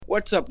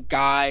What's up,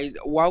 guys?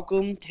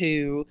 Welcome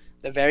to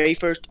the very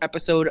first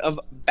episode of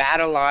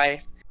Battle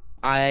Life.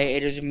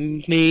 It is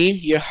me,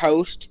 your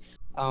host,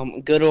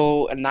 good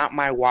old Not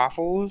My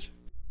Waffles.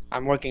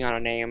 I'm working on a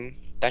name.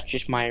 That's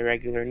just my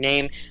regular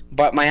name,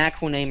 but my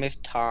actual name is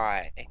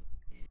Ty.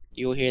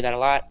 You'll hear that a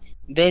lot.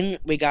 Then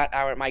we got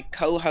my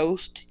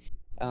co-host,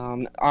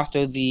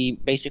 also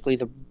basically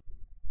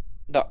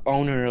the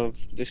owner of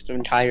this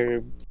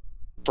entire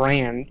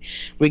brand.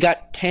 We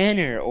got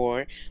Tanner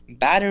or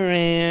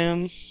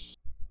Bataram.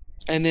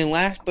 And then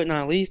last but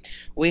not least,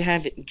 we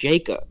have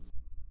Jacob,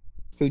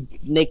 who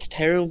makes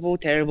terrible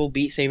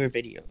Beat Saber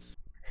videos.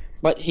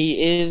 But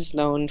he is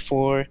known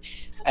for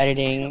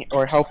editing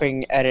or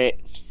helping edit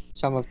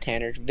some of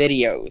Tanner's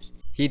videos.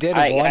 He did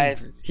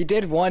He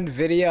did one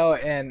video,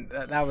 and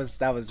that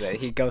was it.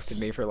 He ghosted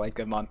me for like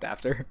a month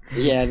after.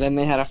 Yeah, then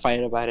they had a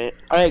fight about it.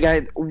 All right,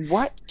 guys,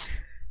 what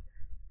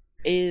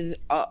is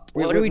up?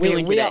 What are we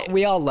doing today?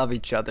 We all love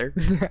each other.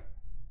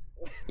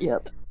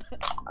 Yep.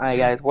 Alright,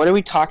 guys, what are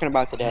we talking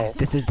about today?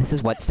 This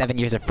is what 7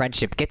 years of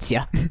friendship gets you.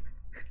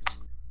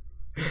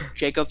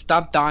 Jacob,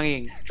 stop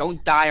dying.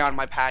 Don't die on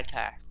my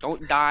podcast.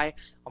 Don't die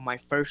on my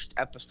first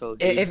episode.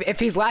 Dude. If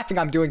he's laughing,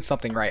 I'm doing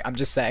something right. I'm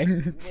just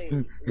saying.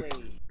 Wait.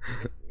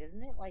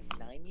 Isn't it like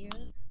 9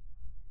 years?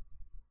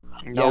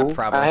 No, yeah,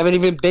 probably. I haven't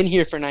even been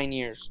here for 9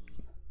 years.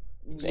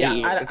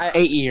 Yeah,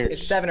 8 years.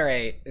 It's 7 or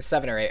 8. It's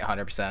 7 or 8,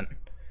 100%.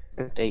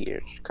 It's 8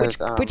 years.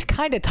 Which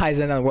kind of ties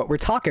in on what we're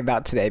talking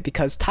about today,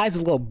 because Ty's a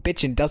little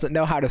bitch and doesn't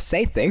know how to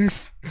say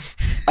things.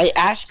 I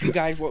asked you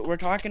guys what we're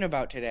talking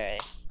about today.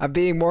 I'm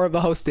being more of a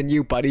host than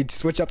you, buddy.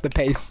 Switch up the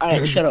pace.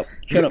 Alright, shut up.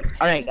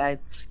 Alright, guys.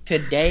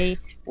 Today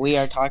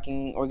we're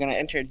gonna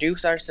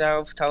introduce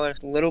ourselves, tell us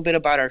a little bit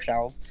about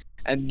ourselves,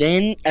 and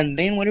then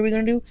what are we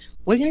gonna do?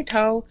 We're gonna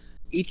tell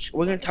each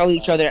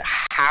other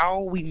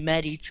how we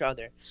met each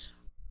other.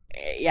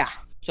 Yeah.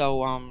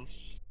 So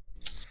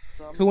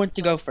who wants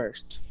to go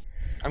first?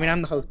 I mean,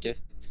 I'm the hostess.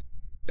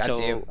 That's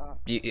you.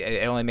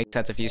 It only makes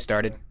sense if you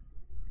started.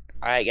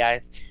 Alright, guys.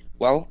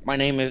 Well, my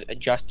name is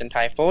Justin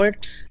Ty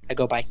Ford. I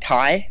go by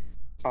Ty.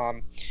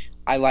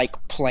 I like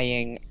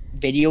playing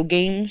video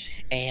games,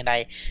 and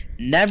I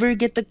never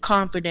get the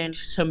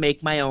confidence to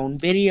make my own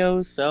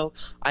videos, so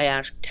I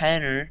asked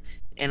Tanner,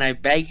 and I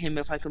begged him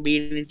if I could be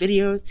in his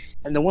videos,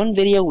 and the one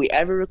video we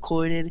ever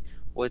recorded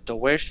was the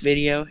worst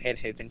video in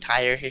his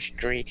entire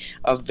history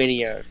of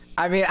videos.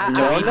 I mean,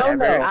 no. Oh,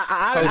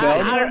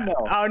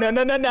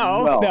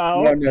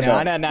 no. What's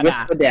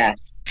the dash?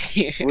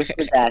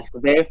 The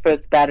very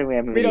first Battle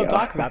Ram video. We don't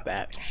talk about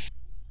that.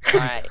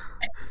 Alright.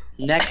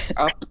 Next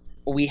up,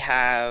 we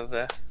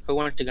have... who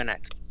wants to go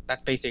next?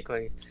 That's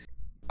basically...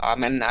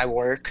 and I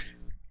work,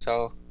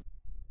 so...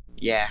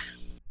 yeah.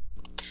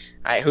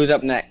 Alright, who's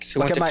up next? Who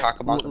wants to talk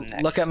about them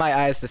next? Look at my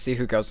eyes to see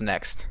who goes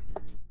next.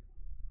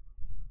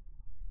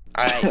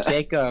 Alright,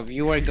 Jacob,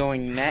 you are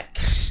going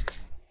next.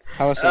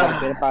 Tell us a little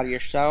bit about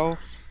yourself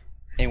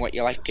and what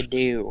you like to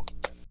do.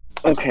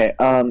 Okay,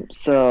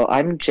 so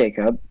I'm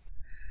Jacob.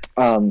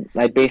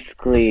 I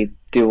basically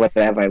do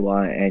whatever I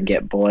want and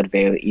get bored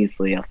very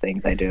easily of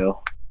things I do.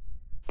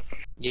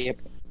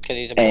 Yep, because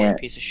he's a boring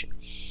piece of shit.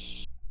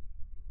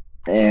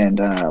 And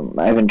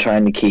I've been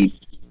trying to keep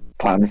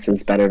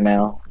promises better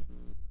now.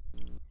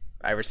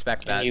 I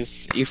respect that. And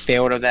you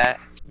failed at that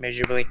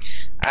miserably.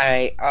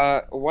 Alright,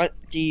 what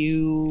do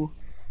you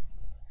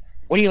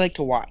like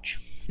to watch?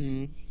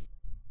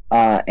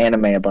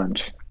 Anime a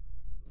bunch.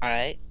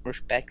 Alright,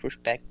 respect.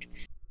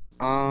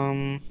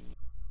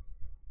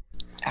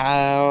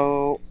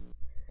 How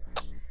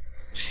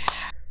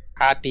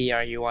happy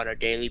are you on a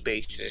daily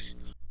basis?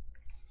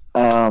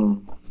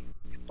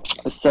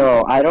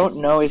 So I don't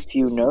know if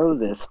you know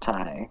this,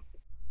 Ty,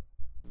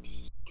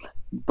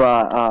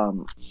 but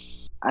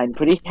I'm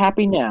pretty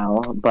happy now,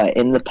 but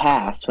in the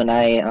past, when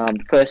I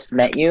first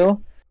met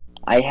you,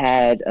 I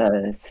had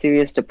a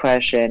serious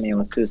depression and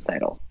was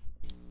suicidal.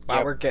 Wow,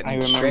 Yep, we're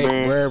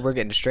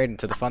getting straight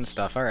into the fun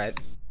stuff. All right.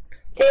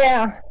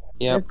 Yeah.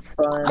 Yep. It's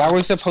fun. That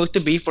was supposed to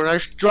be for our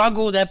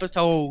struggled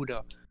episode.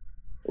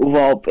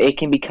 Well, it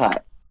can be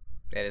cut.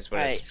 It is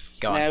what it is.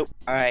 Go on. No,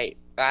 alright.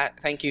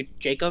 Thank you,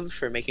 Jacob,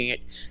 for making it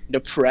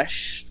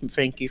depressed.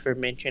 Thank you for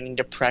mentioning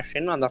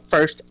depression on the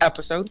first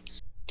episode.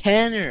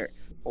 Tanner,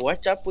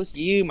 what's up with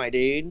you, my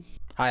dude?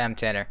 Hi, I'm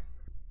Tanner.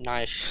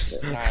 Nice.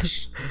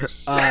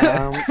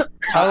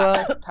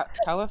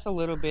 Tell us a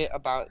little bit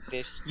about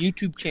this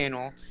YouTube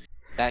channel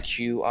that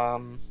you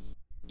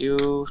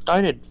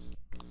started.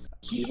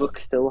 You look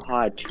so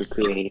hard to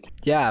create.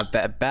 Yeah,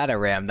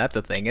 Bataram. That's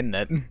a thing, isn't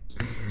it?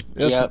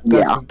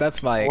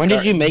 That's my. When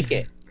did you make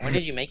it?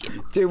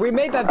 Dude, we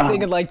made that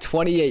thing in like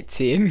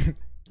 2018.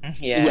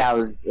 Yeah. It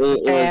was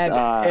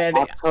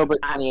October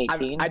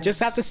 2018. I just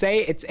have to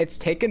say it's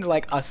taken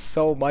like a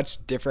so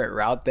much different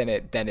route than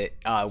it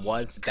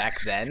was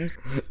back then.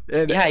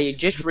 Yeah, you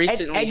just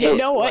recently. And you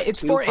know what?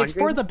 It's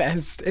for the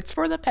best. It's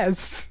for the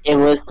best. It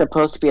was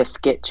supposed to be a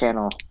skit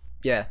channel.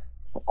 Yeah.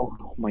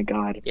 Oh my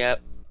god.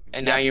 Yep.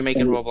 And now you're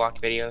making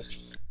Roblox videos.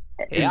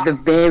 Yeah. The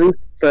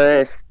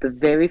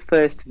very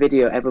first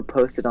video ever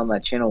posted on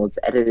that channel was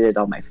edited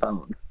on my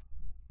phone.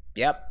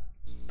 Yep.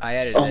 I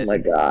edited Oh it. my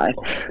god.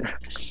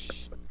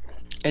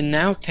 And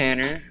now,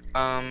 Tanner,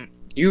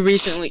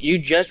 you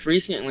just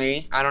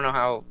recently, I don't know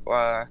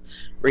how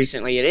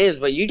recently it is,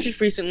 but you just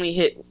recently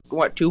hit,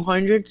 what,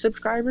 200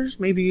 subscribers?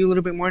 Maybe a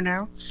little bit more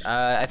now?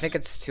 I think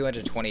it's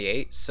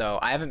 228, so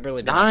I haven't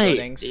really been Nice,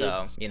 uploading, dude.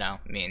 so, you know,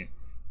 I mean,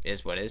 it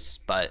is what it is,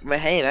 but... But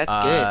hey, that's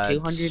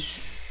good.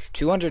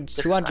 200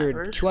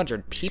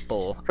 200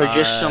 people. for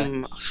just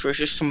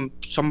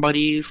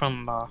somebody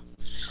from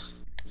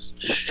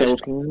just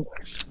Philippines.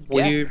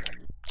 weird.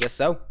 Guess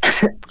so.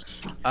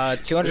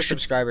 200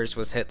 subscribers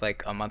was hit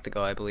like a month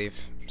ago, I believe,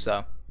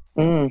 so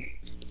pretty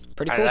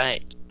cool.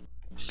 Alright.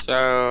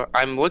 So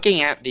I'm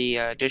looking at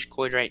the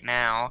Discord right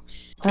now.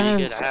 Pretty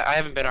good. I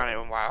haven't been on it in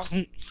a while.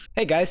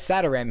 Hey guys,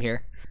 Sataram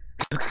here.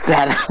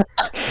 Sad.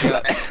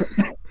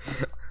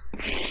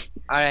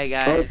 Alright,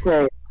 guys.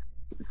 Okay.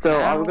 So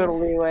are we Now- gonna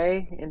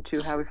leeway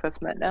into how we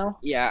first met now?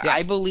 Yeah, Yeah.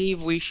 I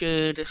believe we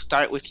should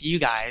start with you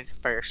guys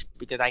first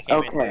because I came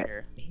in Okay.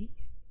 later.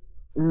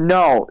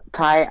 No,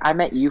 Ty, I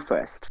met you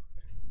first.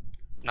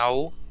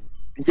 No,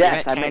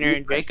 Yes, I I met met Tanner you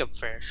and first. Jacob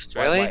first.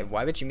 Why- Really?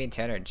 Why would you mean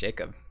Tanner and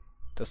Jacob?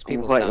 Those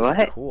people Wait, sound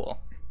what? cool.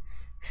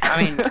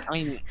 I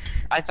mean,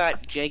 I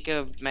thought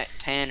Jacob met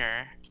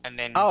Tanner and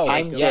then Oh,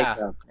 I'm Jacob yeah.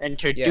 Jacob.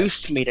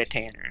 introduced me to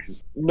Tanner.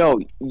 No,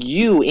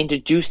 you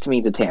introduced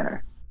me to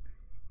Tanner.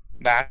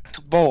 That's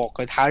bull.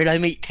 Cause how did I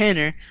meet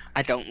Tanner?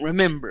 I don't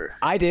remember.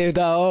 I do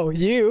though.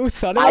 You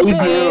son of I a do.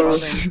 Well,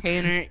 bitch.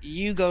 then, Tanner,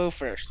 you go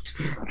first.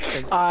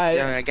 'Cause,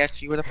 I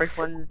guess you were the first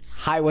one.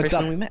 Hi, what's First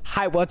up? one we met.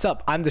 Hi, what's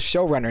up? I'm the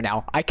showrunner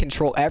now. I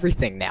control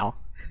everything now.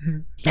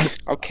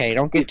 Okay,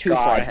 don't get too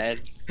far God.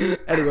 ahead.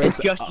 Anyways, It's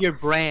just your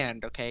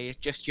brand, okay? It's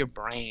just your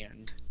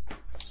brand.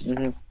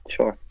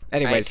 Sure. Alright,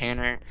 anyways,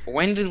 Tanner,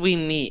 when did we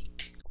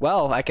meet?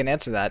 well, I can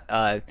answer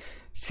that.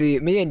 See,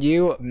 me and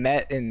you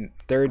met in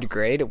 3rd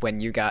grade when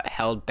you got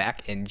held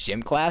back in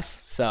gym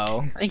class.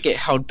 So I didn't get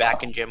held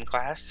back in gym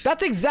class.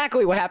 that's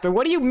exactly what happened.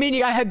 What do you mean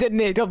you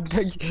didn't?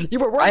 You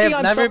were working I have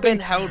on never something. been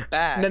held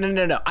back.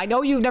 No. I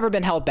know you've never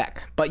been held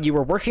back, but you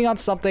were working on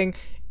something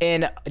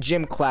in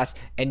gym class,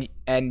 and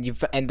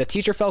the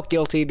teacher felt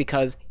guilty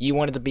because you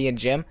wanted to be in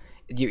gym.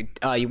 You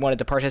wanted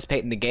to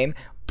participate in the game,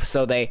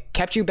 so they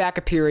kept you back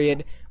a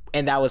period,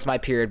 and that was my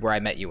period where I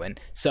met you in.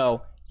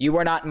 So you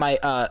were not my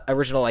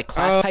original like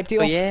class type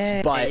deal.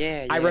 yeah, but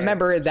yeah. I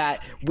remember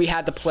that we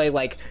had to play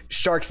like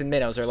sharks and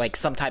minnows or like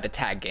some type of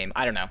tag game.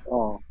 I don't know.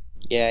 Oh.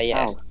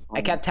 Yeah. Oh.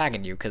 I kept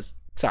tagging you because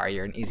sorry,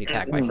 you're an easy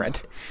tag, my friend.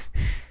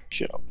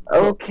 Sure.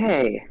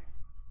 Okay.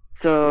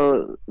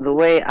 So the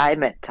way I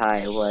met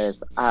Ty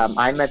was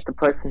I met the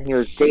person he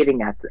was dating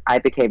I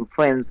became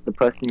friends with the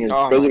person he was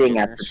Oh, my dating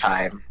at the goodness.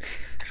 time.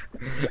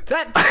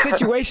 That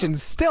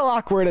situation's still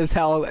awkward as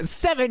hell.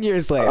 7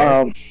 years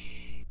later.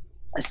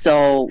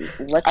 So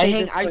let's I say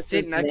think this I person's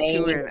sit next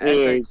name to her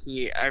is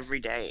SRT every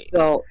day.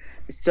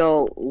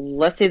 so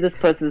let's say this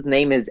person's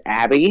name is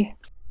Abby.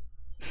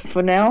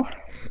 For now.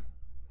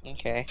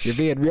 Okay. You're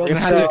being real We're gonna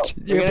have discreet.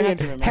 to- we're You're gonna have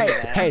being to remember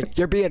that. hey,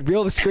 you're being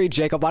real discreet,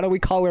 Jacob. Why don't we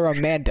call her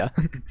Amanda?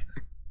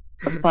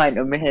 Fine,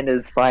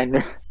 Amanda's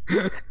fine.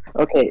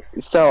 Okay,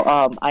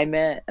 so I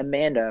met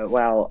Amanda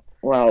while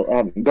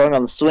going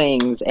on the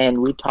swings, and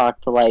we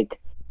talked like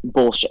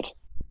bullshit,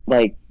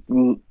 like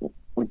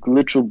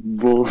literal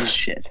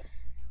bullshit.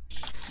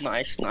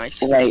 Nice.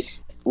 Like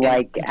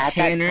at that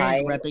Tanner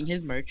time, repping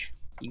his merch.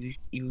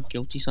 You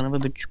guilty son of a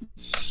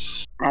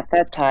bitch. at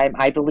that time,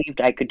 I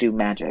believed I could do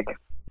magic.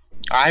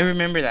 I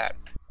remember that.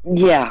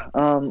 Yeah,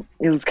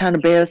 it was kind of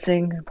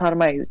embarrassing, part of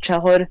my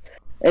childhood.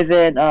 And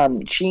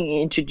then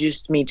she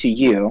introduced me to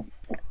you.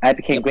 I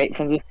became great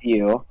friends with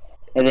you.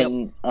 And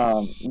then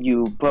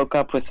you broke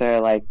up with her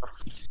like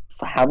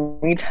for how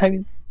many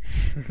times?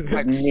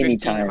 Like Many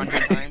 1,500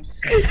 times.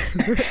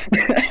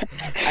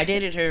 I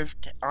dated her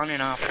on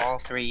and off all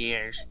 3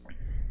 years.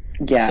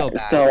 Yeah.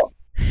 So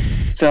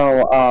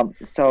bad.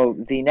 So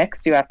the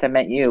next year after I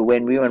met you,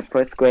 when we were in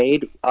 1st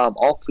grade,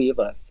 all 3 of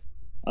us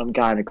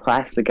got into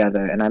class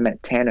together, and I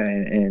met Tanner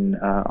in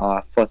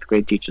our 4th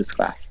grade teacher's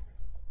class.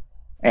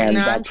 And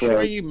No, I'm that's sure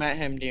where you met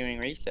him during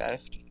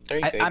recess.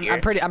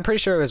 3rd grade I'm pretty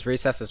sure it was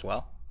recess as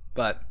well,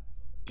 but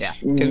because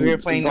we were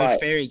playing those but,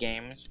 fairy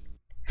games.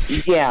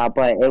 Yeah,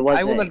 but it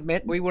wasn't. I will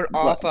admit, we were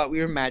all thought we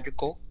were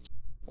magical.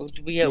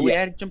 We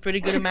had some pretty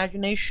good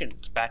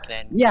imaginations back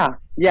then. Yeah,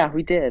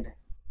 we did.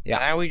 Yeah.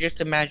 Now we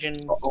just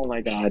imagine. Oh my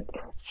god.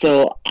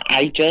 So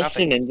I just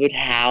Nothing. remembered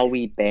how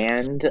we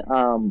banned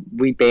on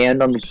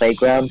the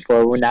playground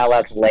for we're not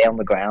allowed to lay on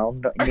the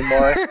ground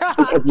anymore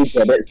because we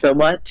did it so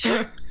much.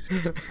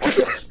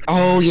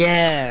 Oh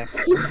yeah.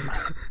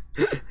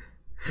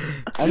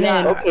 And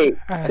then Okay,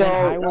 and so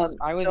then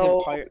I was so,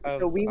 a part of.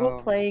 so we were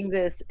playing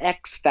this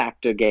X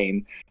Factor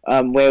game,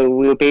 where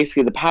we were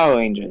basically the Power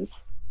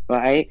Rangers,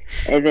 right?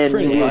 And then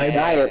Pretty we much.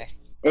 decided,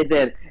 and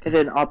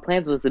then our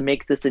plans was to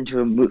make this into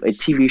a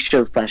TV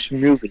show /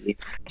 movie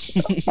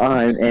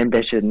on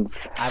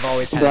Ambitions. I've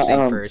always had But, a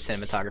thing for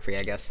cinematography,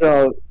 I guess.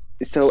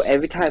 so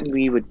every time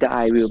we would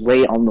die, we would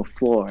lay on the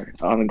floor,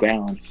 on the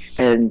ground,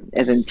 and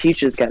then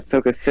teachers got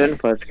so concerned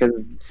for us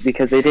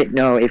because they didn't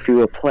know if we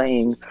were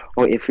playing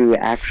or if we were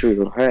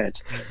actually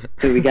hurt.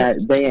 So we got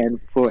banned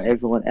for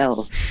everyone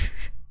else,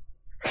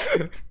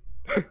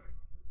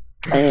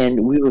 and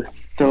we were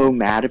so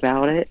mad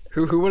about it.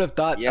 Who would have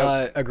thought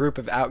Yep. a group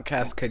of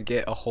outcasts could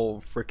get a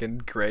whole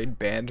freaking grade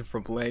banned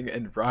from laying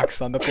in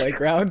rocks on the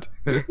playground?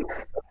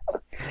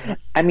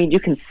 I mean, you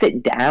can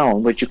sit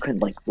down, but you couldn't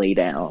like lay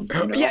down.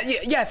 You know?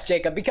 Yes,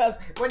 Jacob. Because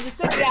when you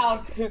sit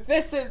down,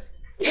 this is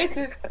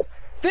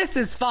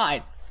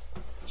fine.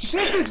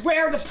 This is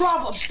where the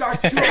problem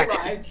starts to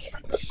arise.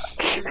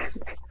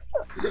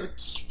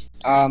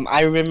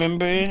 I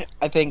remember.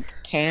 I think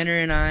Tanner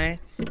and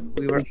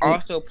we were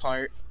also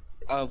part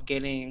of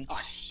getting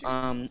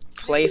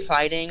play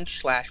fighting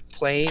 /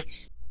 play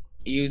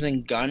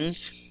using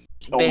guns.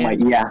 Oh my,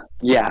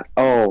 yeah.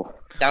 Oh.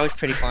 That was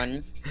pretty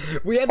fun.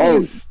 We had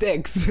these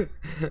sticks.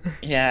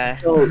 Yeah.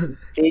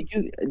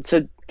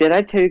 So did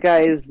I tell you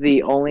guys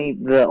the only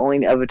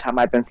other time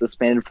I've been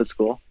suspended for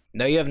school?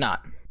 No, you have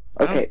not.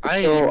 Okay,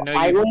 I so didn't know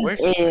I you were was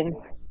working. in.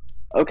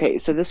 Okay,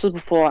 so this was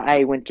before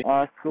I went to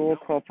our school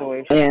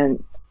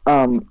corporation,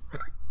 and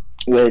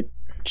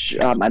which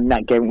I'm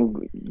not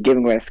giving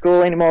away a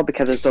school anymore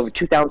because there's over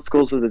 2,000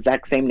 schools with the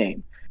exact same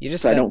name. You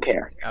just So said. I don't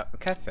care.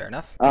 Okay, fair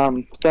enough.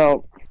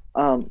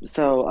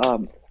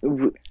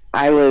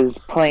 I was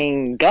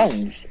playing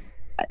guns.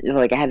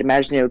 Like I had an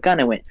imaginary gun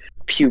and went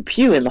pew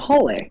pew in the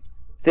hallway.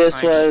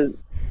 This was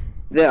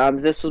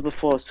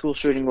before school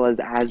shooting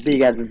was as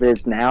big as it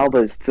is now,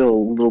 but it's still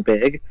a little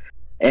big.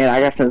 And I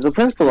got sent to the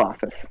principal's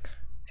office.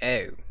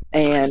 Oh.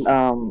 And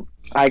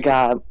I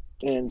got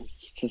in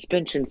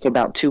suspension for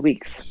about 2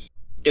 weeks.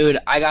 Dude,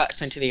 I got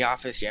sent to the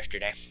office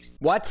yesterday.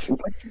 What? What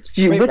did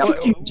you Wait,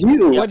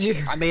 do? What'd you?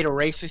 I made a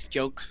racist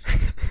joke,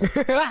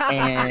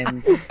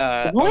 and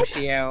What?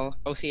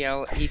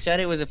 OCL, he said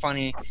it was a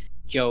funny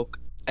joke,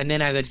 and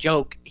then as a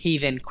joke, he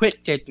then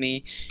quick tipped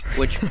me,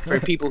 which for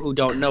people who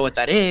don't know what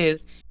that is,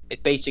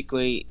 it's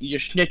basically you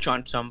snitch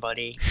on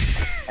somebody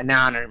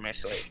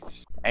anonymously,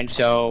 and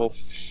so,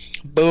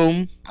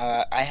 boom,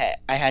 I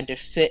had to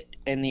sit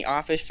in the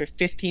office for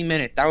 15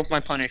 minutes. That was my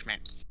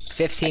punishment.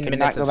 15 I could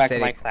minutes not of go back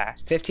sitting. to my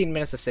class. 15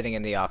 minutes of sitting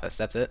in the office.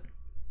 That's it.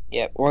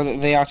 Yeah, well,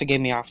 they also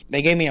gave me off.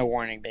 They gave me a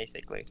warning,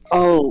 basically.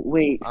 Oh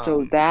wait, so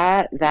Um,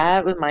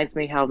 that reminds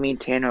me how me and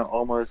Tanner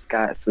almost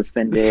got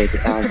suspended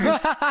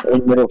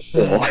in middle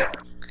school.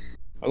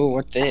 Oh,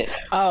 what's this?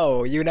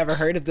 Oh, you never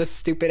heard of this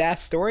stupid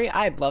ass story?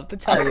 I'd love to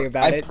tell you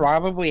about I it.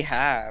 probably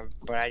have,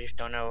 but I just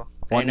don't know.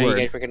 One I know word.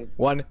 you guys were gonna.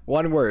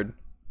 One word.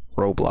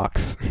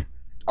 Roblox.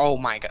 Oh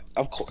my god!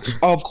 Of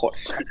course.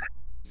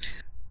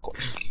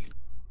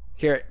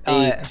 Here,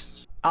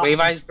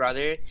 Levi's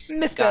brother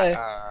Mr.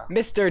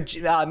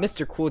 got,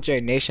 Mr. Cool J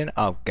Nation.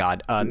 Oh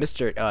God,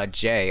 Mr.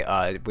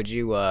 J. Would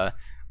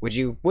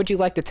you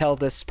like to tell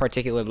this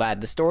particular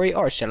lad the story,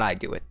 or shall I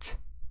do it?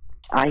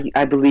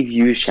 I believe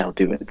you shall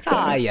do it. So.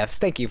 Ah, yes.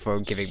 Thank you for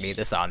giving me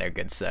this honor,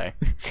 good sir.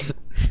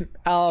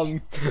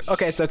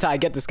 Okay, so Ty,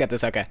 get this.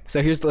 Okay,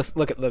 so here's this.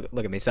 Look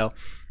at me. So,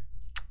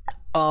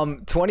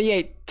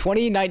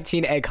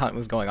 2019 egg hunt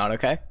was going on.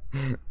 Okay,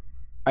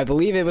 I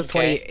believe it was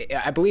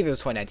I believe it was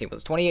 2019.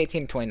 Was it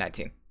 2018 or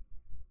 2019?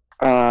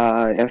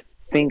 I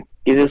think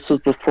this was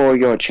before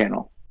your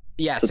channel.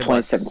 Yes, So it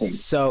was. 2017.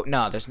 So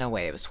no, there's no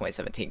way it was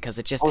 2017 because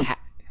it just Oh.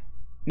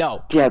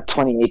 no. Yeah,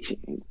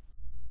 2018.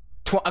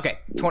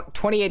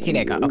 2018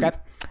 egg hunt. Okay.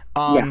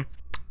 Yeah.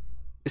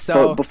 So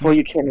So before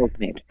your channel was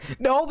named.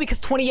 no,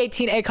 because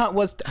 2018 egg hunt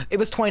was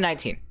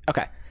 2019.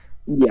 Okay.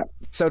 Yeah.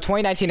 So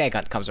 2019 egg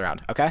hunt comes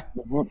around. Okay.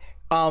 Mhm.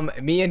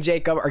 Me and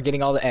Jacob are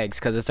getting all the eggs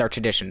because it's our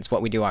tradition. It's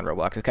what we do on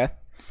Roblox. Okay.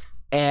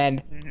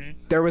 And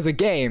there was a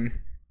game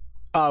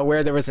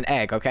where there was an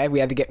egg. Okay.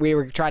 We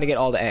were trying to get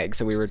all the eggs,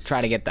 so we were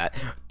trying to get that.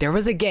 There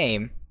was a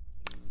game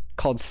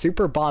called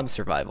Super Bomb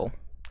Survival.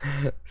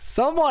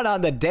 Someone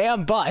on the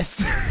damn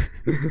bus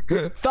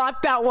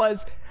thought that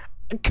was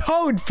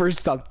code for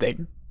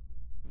something.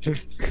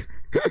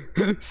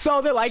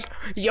 So they're like,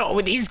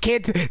 these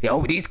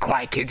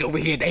quiet kids over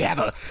here, they have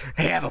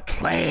a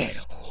plan.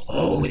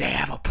 Oh, they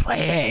have a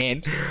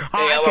plan.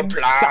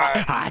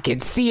 I can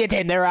see it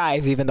in their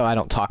eyes, even though I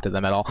don't talk to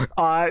them at all.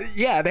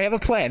 Yeah, they have a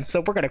plan. So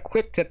we're gonna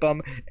quick tip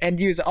them and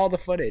use all the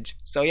footage.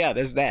 So yeah,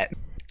 there's that.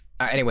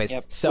 Anyways,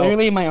 Yep. so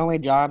literally my only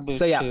job is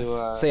So yeah, to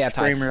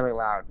Ty, scream really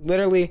loud.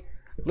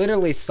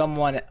 literally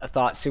someone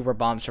thought Super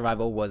Bomb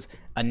Survival was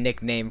a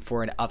nickname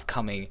for an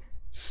upcoming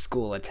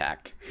school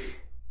attack.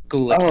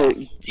 Cool. Oh,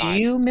 do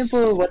you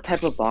remember what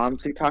type of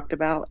bombs we talked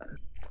about?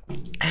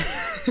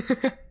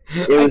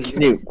 It was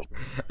nukes.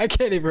 I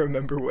can't even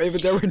remember.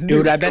 But there were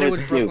Dude, I bet it It was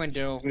was Brooklyn, nukes.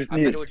 dude. It was I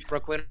bet it nukes. was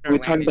Brooklyn We or were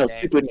talking about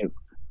Landing super nukes.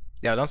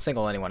 Yo, don't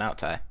single anyone out,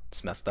 Ty.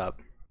 It's messed up.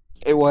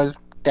 It was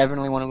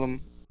definitely one of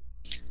them.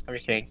 I'm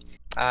just kidding.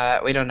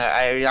 We don't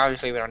know.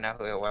 Obviously we don't know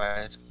who it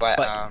was,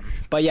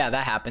 But yeah,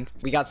 that happened.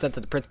 We got sent to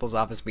the principal's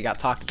office. We got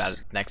talked about it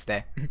the next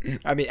day.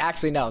 I mean,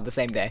 actually, no, the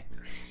same day.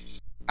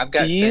 I've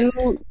got.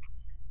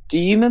 Do Do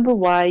you remember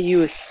why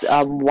you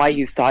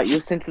thought you were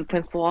sent to the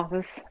principal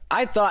office?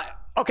 I thought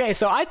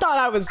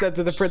I was sent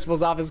to the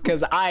principal's office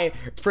because I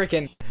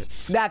freaking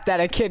snapped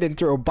at a kid and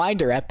threw a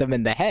binder at them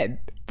in the head.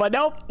 But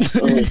nope.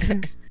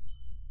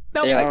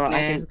 Nope. Yeah, Like,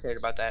 I who cared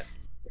about that?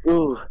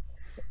 Ooh.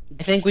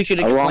 I think we should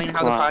explain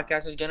how the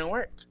podcast is gonna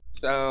work.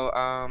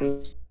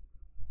 So,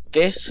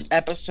 this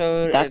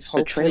episode That's is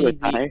the trailer,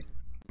 hopefully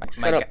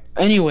Ty.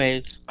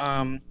 anyways,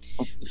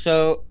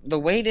 so the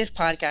way this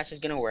podcast is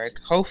gonna work,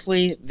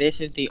 hopefully this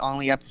is the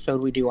only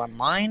episode we do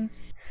online.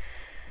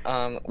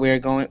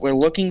 We're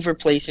looking for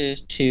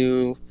places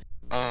to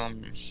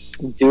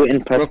do it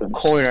in person.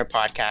 record our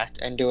podcast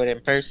and do it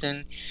in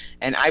person,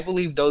 and I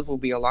believe those will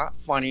be a lot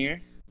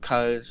funnier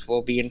because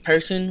we'll be in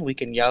person. We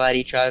can yell at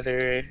each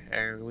other,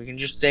 or we can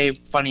just say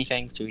funny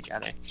things to each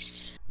other.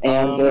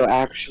 And there'll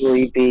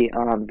actually be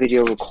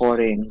video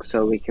recording,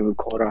 so we can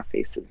record our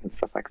faces and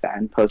stuff like that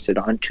and post it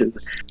onto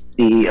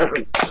the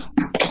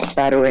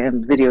Battle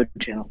Ram video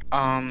channel.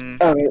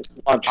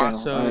 Not channel,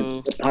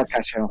 Also, the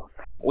podcast channel.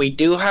 we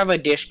do have a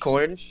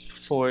Discord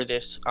for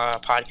this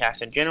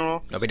podcast in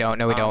general. No, we don't.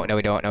 No, we don't. No,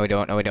 we don't. No, we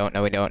don't. No, we don't.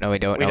 No, we don't. No, we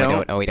don't. No, we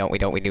don't. No, we don't. We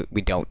don't.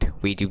 We don't.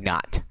 We do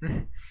not.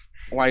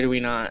 Why do we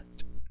not?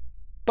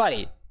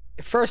 Buddy,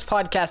 first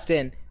podcast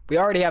in, we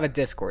already have a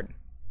Discord.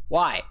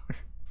 Why?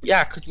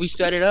 Yeah, because we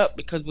set it up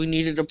because we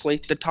needed a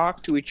place to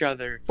talk to each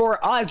other.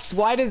 For us,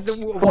 why do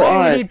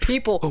we need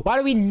people? Why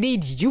do we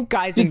need you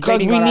guys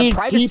invading on our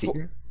privacy?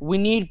 People. We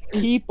need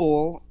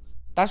people.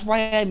 That's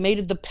why I made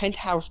it the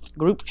Penthouse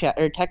group chat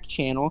or tech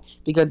channel,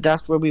 because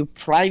that's where we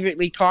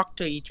privately talk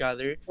to each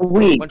other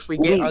once we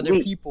get other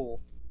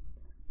people.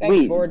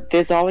 Thanks, Ford.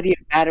 There's already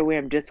a Battle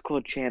Ram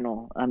Discord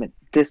channel.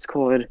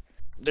 Discord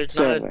There's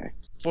server.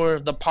 For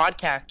the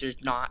podcasters,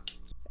 not.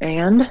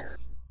 And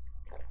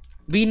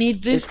We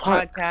need this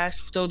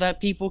podcast so that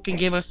people can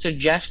give us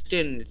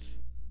suggestions.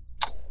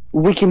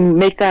 we can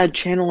make that a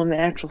channel in the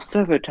actual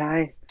server,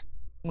 Ty.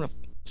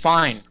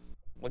 Fine,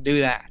 we'll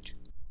do that.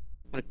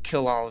 I'm gonna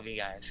kill all of you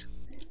guys.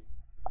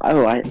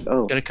 Oh. I'm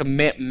gonna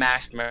commit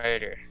mass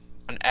murder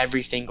on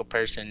every single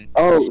person.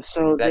 Oh,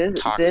 so that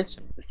talks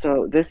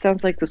this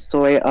sounds like the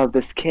story of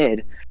this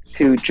kid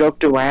who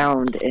joked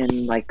around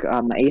in like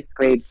 8th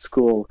grade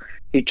school.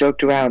 He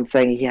joked around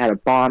saying he had a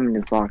bomb in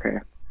his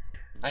locker.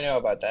 I know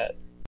about that.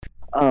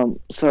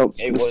 So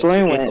It the was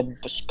story went.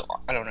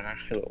 I don't know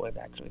who it was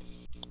actually.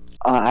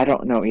 I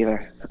don't know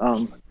either.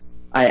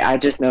 I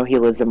just know he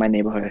lives in my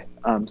neighborhood.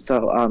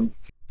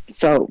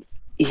 So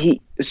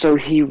he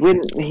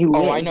went.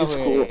 Oh, I know to who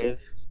school. it is.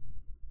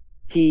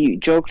 He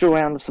joked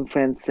around with some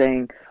friends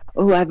saying,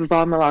 "Oh, I have a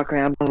bomb in my locker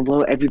and I'm gonna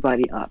blow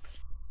everybody up."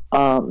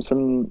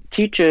 Some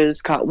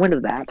teachers caught wind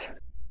of that,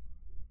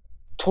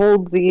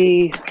 told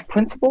the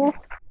principal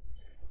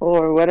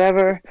or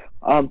whatever.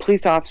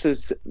 Police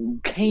officers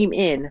came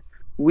in.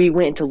 We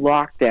went into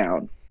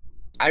lockdown.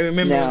 I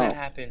remember when that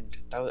happened.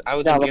 I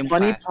was Now in the gym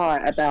funny class.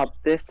 part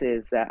about this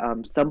is that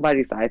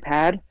somebody's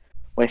iPad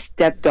was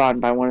stepped on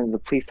by one of the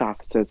police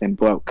officers and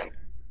broke.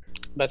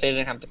 But they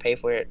didn't have to pay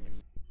for it.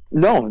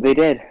 No, they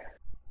did.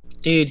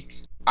 Dude,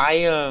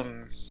 I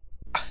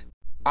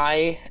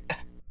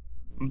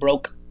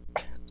broke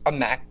a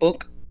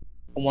MacBook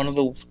one of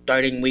the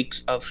starting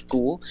weeks of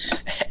school,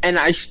 and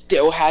I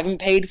still haven't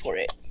paid for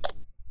it.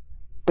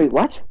 Wait,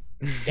 what?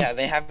 Yeah,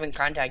 they haven't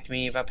contacted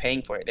me about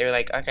paying for it. They were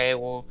like, okay,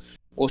 we'll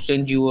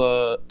send you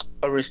a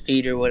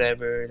receipt or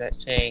whatever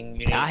that's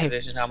saying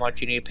this is how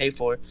much you need to pay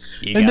for.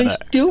 And they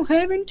still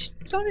haven't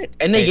done it.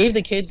 And they gave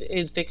the kid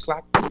his fixed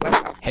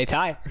laptop. Hey,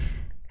 Ty.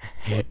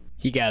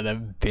 You got a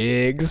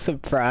big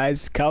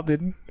surprise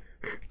coming.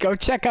 Go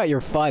check out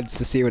your funds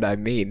to see what I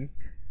mean.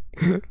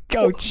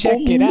 Go check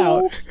it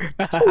out.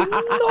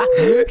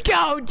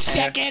 Go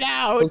check it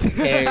out. Who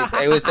cares?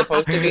 It was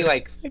supposed to be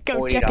like $40.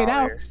 Go check it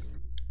out.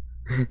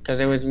 Because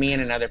it was me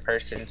and another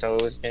person, so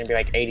it was going to be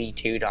like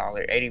 $82,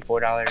 $84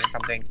 or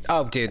something.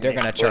 Oh, dude, they're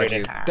gonna charge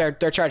you. They're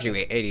charging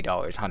you $80,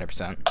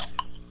 100%.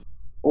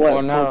 What?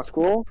 Well, no. For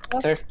school?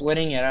 They're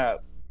splitting it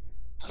up.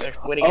 They're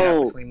splitting it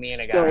up between me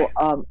and a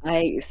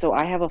guy. So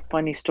I have a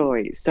funny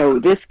story. So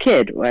this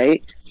kid,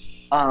 right?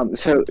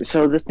 So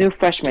this new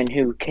freshman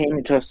who came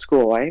into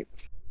school, right?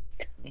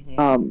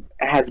 Mm-hmm.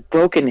 Has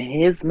broken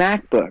his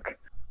MacBook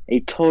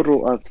a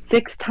total of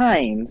 6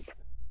 times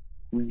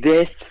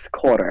this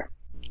quarter.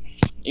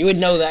 You would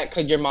know that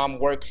because your mom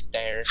works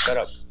there. Shut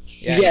up.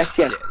 Yeah, Yes.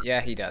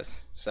 Yeah, he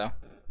does. So.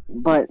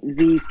 But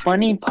the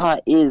funny part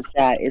is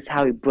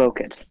how he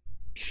broke it.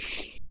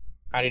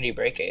 How did he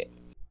break it?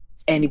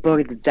 And he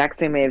broke it the exact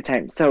same amount of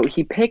time. So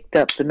he picked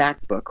up the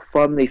MacBook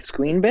from the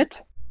screen bit,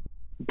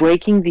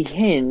 breaking the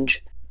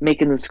hinge,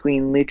 making the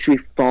screen literally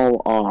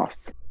fall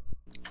off.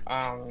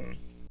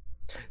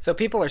 So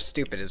people are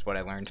stupid is what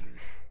I learned.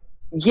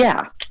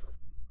 Yeah.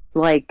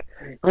 Like,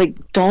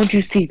 don't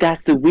you see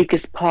that's the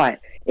weakest part?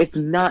 It's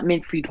not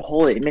meant for you to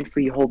hold it. It's meant for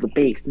you to hold the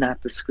base,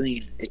 not the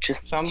screen. It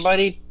just...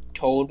 Somebody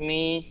told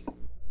me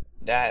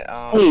that,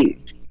 Hey,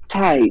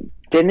 Ty,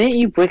 didn't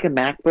you break a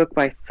MacBook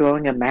by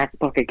throwing a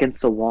MacBook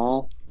against a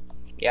wall?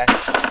 Yes.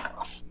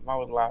 That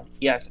was loud.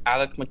 Yes,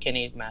 Alex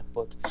McKinney's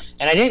MacBook.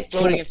 And I didn't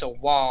throw it against a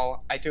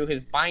wall. I threw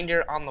his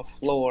binder on the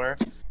floor,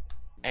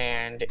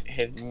 and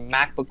his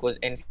MacBook was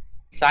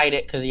inside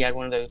it because he had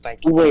one of those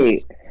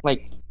Wait,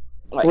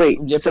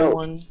 different so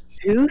ones.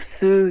 who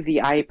threw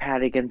the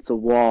iPad against a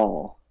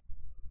wall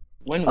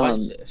When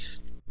was this?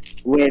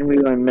 when we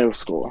were in middle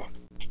school?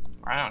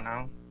 I don't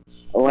know.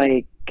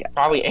 Like,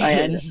 Probably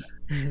Aiden.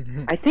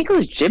 I think it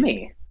was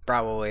Jimmy.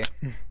 Probably.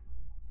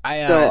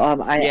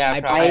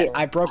 I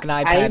I broke an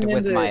iPad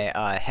with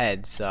my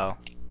head, so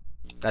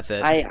that's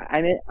it.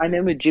 I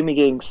remember Jimmy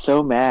getting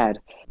so mad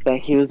that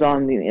he was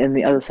in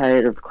the other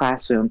side of the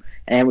classroom,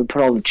 and we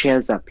put all the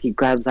chairs up. He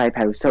grabbed his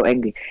iPad, he was so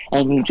angry,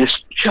 and he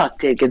just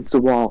chucked it against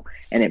the wall,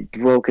 and it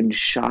broke into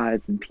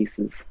shards and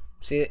pieces.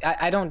 See,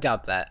 I don't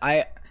doubt that.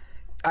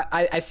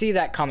 I see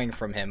that coming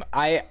from him.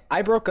 I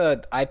broke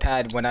a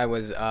iPad when I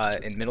was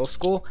in middle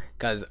school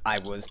because I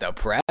was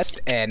depressed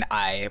and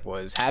I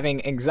was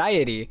having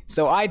anxiety.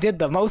 So I did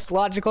the most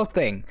logical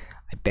thing.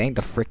 I banged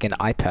the freaking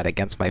iPad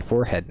against my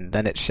forehead and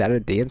then it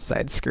shattered the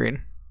inside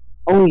screen.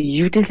 Oh,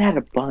 you did that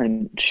a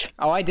bunch.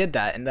 Oh, I did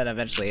that and then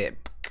eventually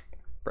it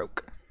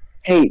broke.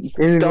 Hey,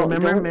 remember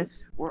don't,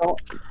 Miss?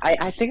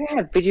 I think I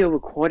have video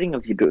recording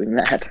of you doing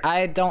that.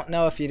 I don't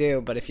know if you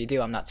do, but if you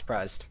do, I'm not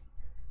surprised.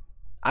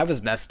 I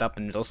was messed up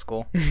in middle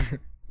school.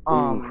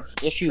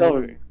 If you So,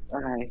 were,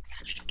 alright.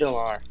 still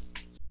are.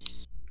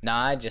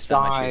 Nah, I just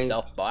found my true Guys.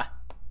 self, boy.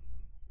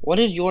 What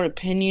is your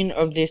opinion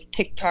of this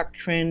TikTok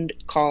trend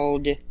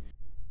called?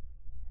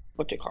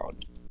 What's it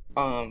called?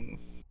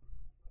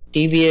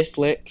 Devious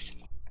licks,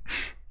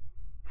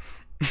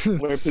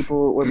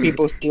 where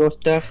people steal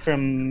stuff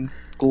from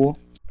school.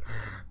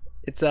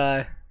 It's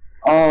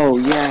Oh,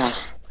 yeah.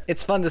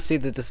 it's fun to see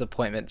the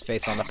disappointment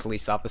face on the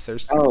police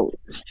officers. Oh,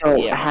 so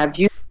Yeah. have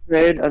you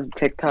heard of the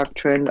TikTok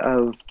trend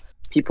of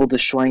people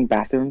destroying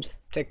bathrooms?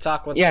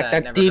 TikTok, what's Yeah, that?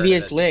 that's Never heard of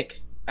devious it.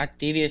 lick. That's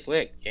devious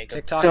lick, Jacob.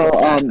 TikTok, So what's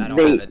that? I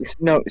don't have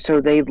it.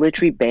 so they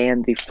literally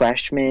banned the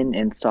freshmen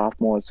and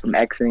sophomores from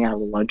exiting out of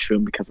the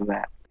lunchroom because of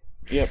that.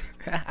 Yep.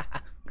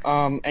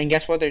 And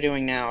guess what they're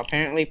doing now?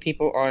 Apparently,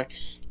 people are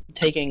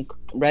taking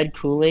red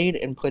Kool-Aid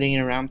and putting it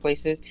around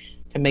places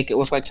to make it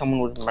look like someone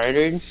was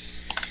murdered.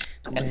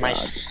 And my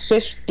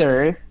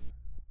sister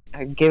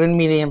had given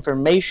me the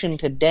information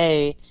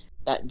today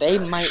that they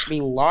might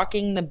be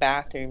locking the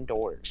bathroom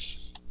doors,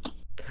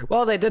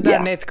 Well, they did that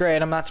Yeah. in 8th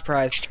grade. I'm not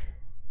surprised.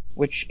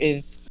 which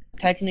is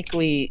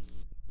technically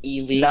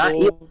illegal. Not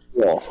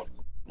illegal.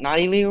 Not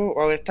illegal,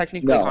 or it's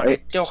technically No,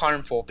 it's still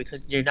harmful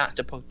because you're not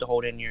supposed to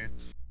hold in your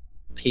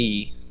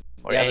pee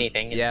or Yeah, but-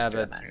 anything. yeah, it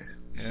doesn't but- matter.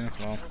 Yeah,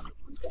 well.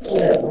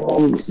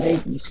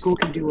 The school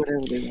can do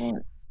whatever they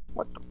want.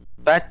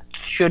 That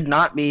should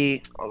not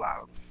be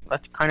allowed.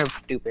 That's kind of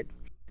stupid.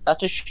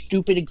 That's a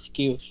stupid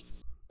excuse.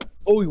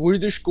 Oh, we're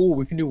the school.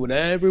 We can do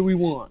whatever we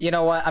want. You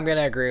know what? I'm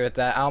gonna agree with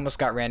that. I almost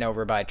got ran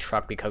over by a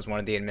truck because one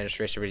of the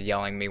administrators was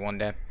yelling at me one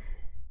day.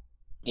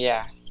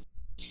 Yeah.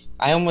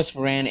 I almost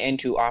ran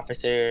into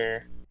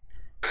Officer,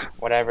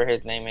 whatever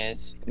his name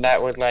is, that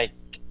would like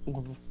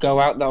go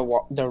out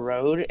the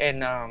road and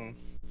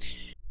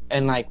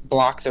like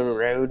block the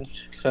road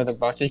so the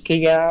buses could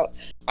get out.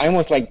 I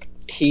almost like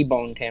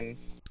T-boned him.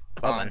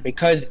 Well then.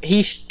 Because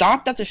he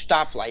stopped at the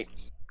stoplight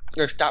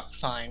or stop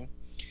sign,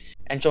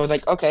 and so I was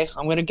like, okay,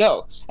 I'm gonna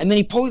go. And then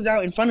he pulls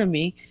out in front of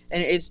me,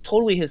 and it's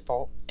totally his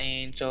fault.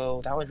 And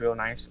so that was real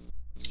nice.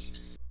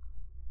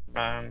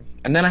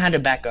 And then I had to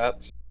back up,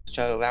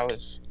 so that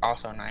was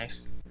also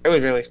nice. It was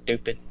really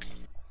stupid.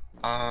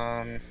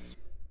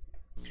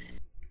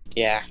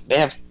 Yeah, they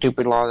have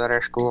stupid laws at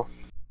our school.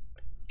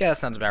 Yeah, that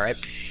sounds about right.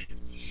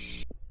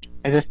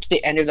 Is this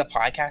the end of the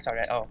podcast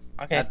already? Oh,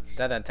 okay.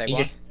 That didn't take You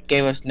long. just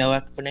gave us no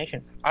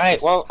explanation.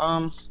 Alright, well,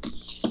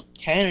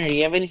 Tanner, do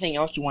you have anything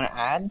else you want to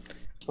add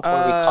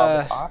before we call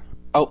this off?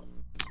 Oh,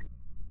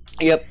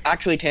 yep.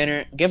 Actually,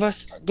 Tanner, give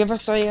us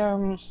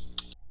an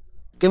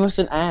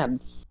ad.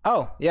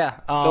 Oh, yeah.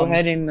 Go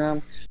ahead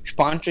and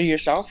sponsor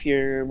yourself.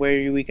 Where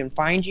we can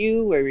find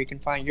you, where we can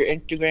find your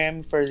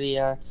Instagram for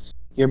the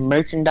your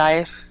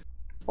merchandise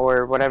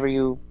or whatever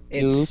you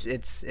use.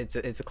 It's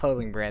a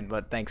clothing brand,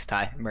 but thanks,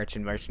 Ty.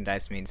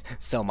 Merchandise means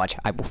so much.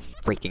 I will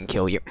freaking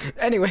kill you.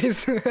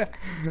 Anyways,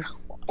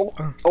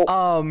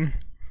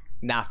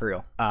 nah, for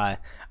real.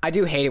 I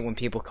do hate it when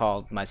people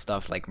call my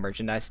stuff like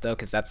merchandise though,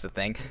 because that's the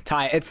thing.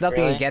 Ty, it's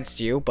nothing Really?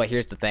 against you, but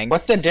here's the thing.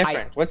 What's the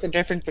difference? What's the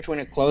difference between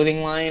a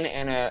clothing line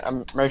and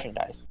a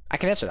merchandise? I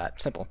can answer that.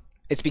 Simple.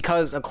 It's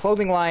because a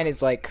clothing line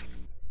is like,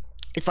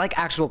 it's like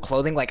actual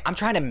clothing. Like I'm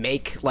trying to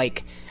make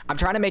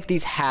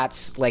these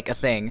hats like a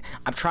thing.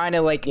 I'm trying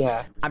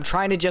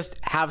to just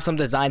have some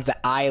designs that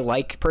I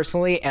like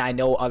personally, and I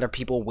know other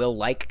people will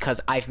like, because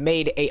I've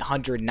made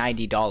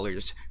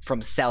 $890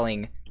 from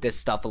selling this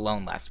stuff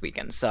alone last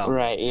weekend. So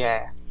Right.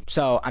 Yeah.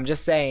 So I'm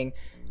just saying,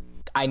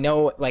 I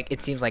know, like,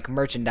 it seems like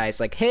merchandise,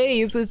 like, hey,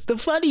 it's the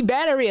funny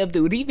battery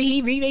dude.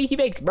 He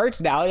makes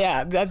merch now.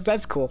 Yeah,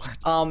 that's cool.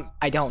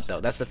 I don't though.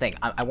 That's the thing.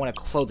 I want a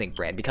clothing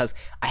brand because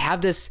I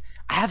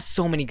have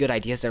so many good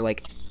ideas. They're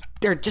like,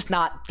 they're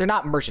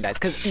not merchandise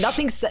because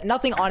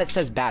nothing on it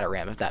says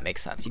Bataram, if that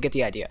makes sense. You get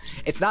the idea.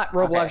 It's not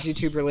Roblox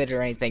YouTube related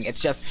or anything.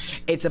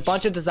 It's a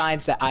bunch of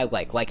designs that I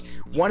like. Like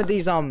one of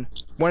these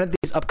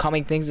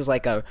upcoming things is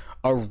like a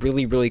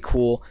really, really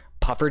cool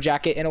puffer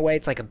jacket in a way.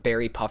 It's like a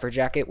berry puffer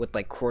jacket with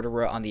like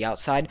corduroy on the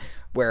outside,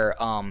 where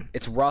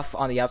it's rough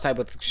on the outside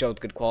but shows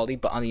good quality,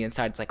 but on the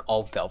inside it's like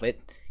all velvet.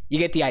 You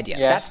get the idea.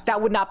 Yeah.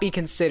 That would not be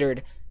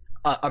considered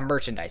a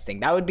merchandise thing.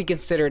 That would be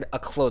considered a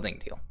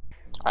clothing deal.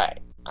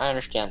 Alright, I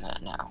understand that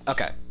now.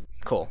 Okay,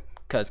 cool.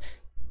 Cause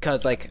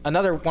like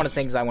another one of the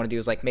things I want to do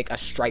is like make a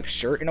striped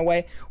shirt in a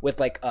way with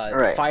like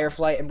a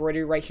firefly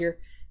embroidery right here.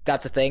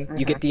 That's a thing.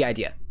 You get the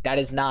idea. That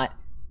is not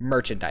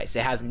merchandise.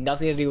 It has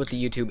nothing to do with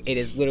the YouTube. It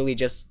is literally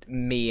just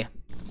me.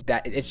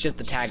 That it's just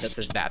the tag that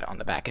says Bata on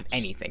the back, if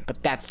anything.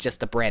 But that's just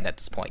the brand at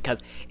this point,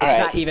 because it's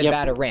not even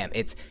Bata Ram.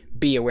 It's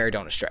Be Aware,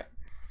 Don't Astray.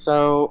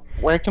 So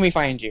where can we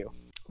find you?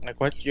 Like,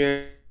 what's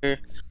your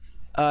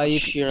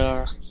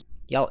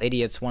Y'all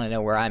idiots want to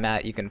know where I'm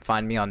at? You can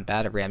find me on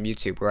Bataram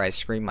YouTube, where I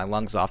scream my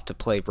lungs off to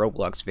play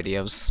Roblox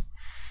videos.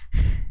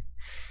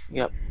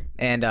 Yep.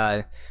 And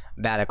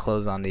Bata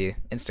Clothes on the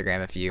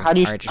Instagram if you are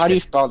interested. How do you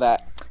spell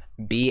that?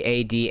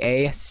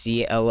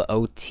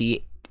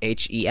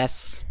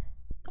 BADACLOTHES.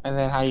 And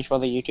then how do you spell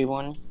the YouTube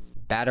one?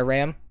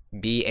 Bataram.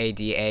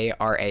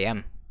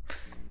 BADARAM.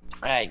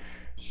 Right.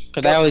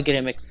 Because I always get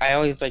it mixed. I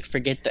always like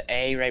forget the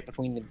A right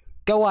between the.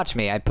 Go watch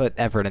me. I put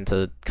effort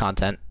into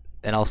content,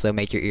 and also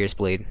make your ears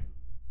bleed.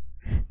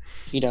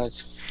 He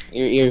does.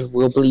 Your ears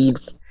will bleed.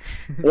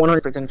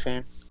 100%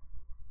 fan.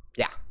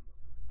 Yeah.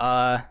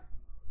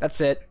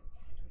 That's it.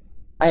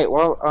 Alright,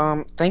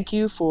 well, thank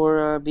you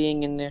for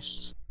being in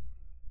this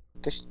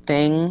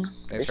thing.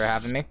 Thanks for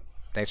having me.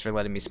 Thanks for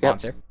letting me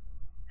sponsor.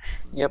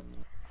 Yep.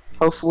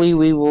 Hopefully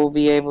we will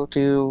be able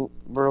to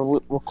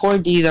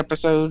record these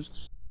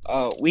episodes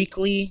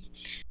weekly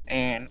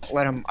and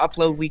let them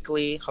upload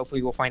weekly.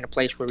 Hopefully we'll find a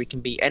place where we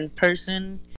can be in person